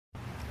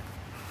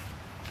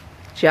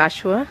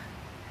Joshua,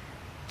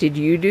 did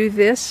you do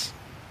this?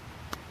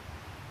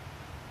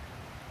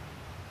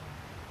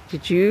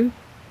 Did you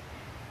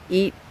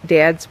eat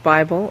Dad's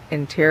Bible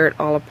and tear it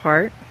all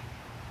apart?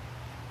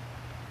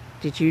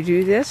 Did you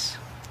do this?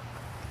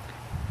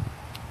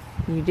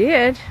 You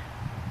did.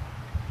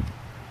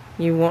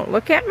 You won't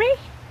look at me?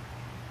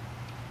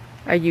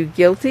 Are you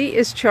guilty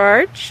as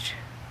charged?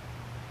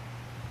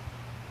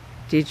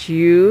 Did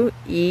you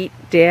eat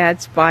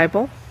Dad's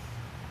Bible?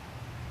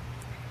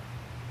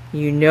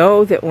 You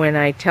know that when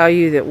I tell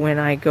you that when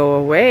I go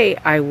away,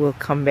 I will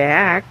come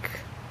back.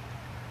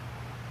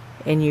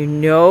 And you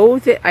know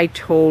that I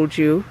told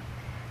you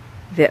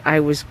that I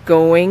was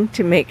going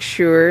to make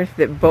sure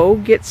that Bo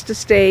gets to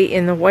stay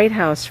in the White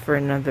House for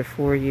another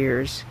 4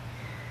 years.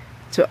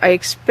 So I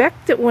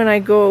expect that when I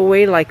go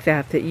away like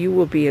that, that you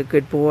will be a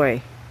good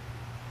boy.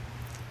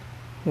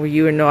 Were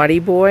you a naughty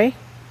boy?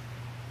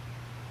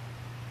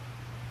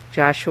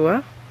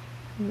 Joshua,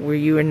 were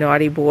you a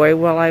naughty boy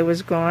while I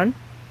was gone?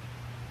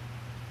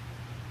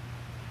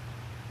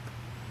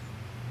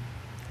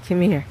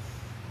 Come here.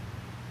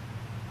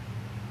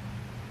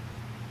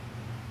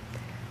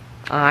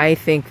 I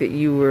think that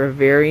you were a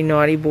very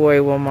naughty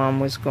boy while Mom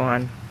was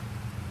gone.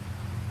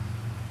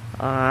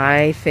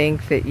 I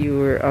think that you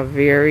were a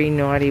very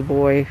naughty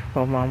boy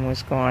while Mom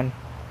was gone.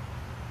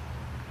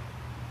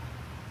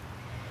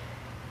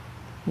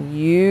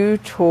 You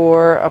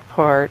tore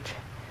apart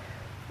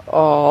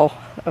all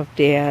of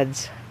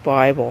Dad's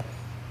Bible.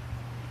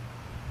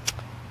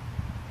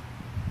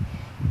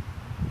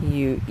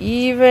 You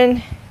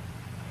even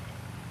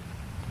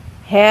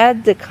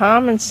had the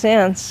common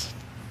sense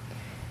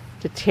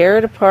to tear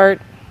it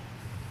apart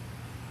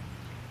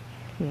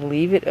and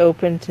leave it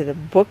open to the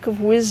book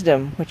of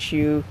wisdom,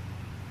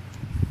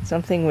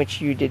 something which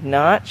you did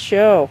not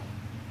show.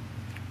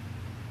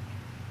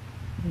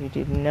 You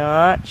did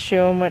not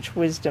show much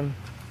wisdom.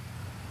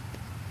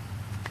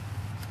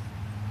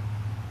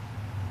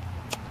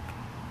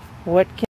 What can